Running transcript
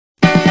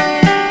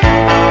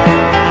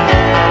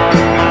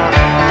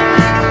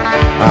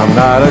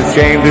not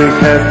ashamed to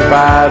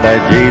testify that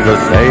Jesus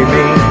saved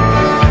me.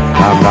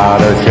 I'm not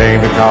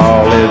ashamed to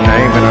call His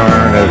name and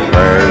earn His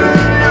praise.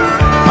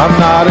 I'm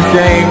not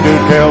ashamed to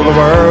tell the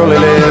world He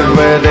lives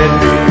within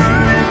me.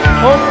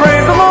 Oh,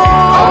 praise the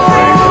Lord. Oh,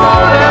 praise the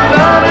Lord. I'm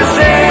not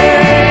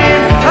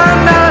ashamed. I'm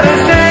not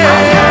ashamed.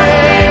 I'm not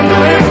ashamed to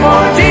live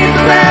for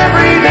Jesus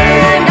every day.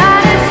 I'm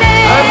not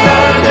ashamed. I'm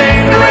not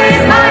ashamed to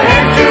raise my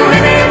hand to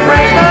Him in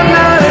praise. I'm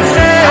not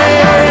ashamed.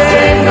 I'm not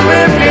ashamed to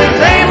lift His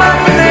name up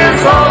in this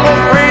song. Oh,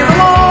 praise the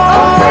Lord.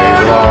 Oh, praise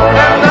the Lord.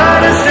 I'm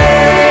not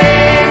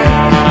ashamed.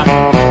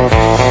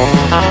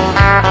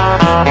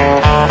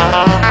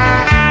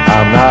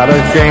 I'm not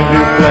ashamed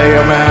to play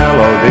a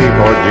melody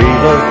for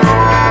Jesus.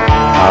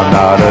 I'm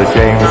not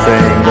ashamed to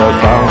sing the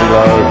song He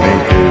loves me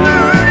to.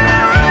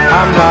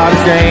 I'm not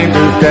ashamed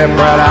to step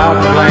right out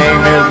and claim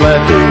His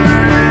blessing.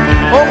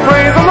 Oh,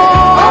 praise the Lord.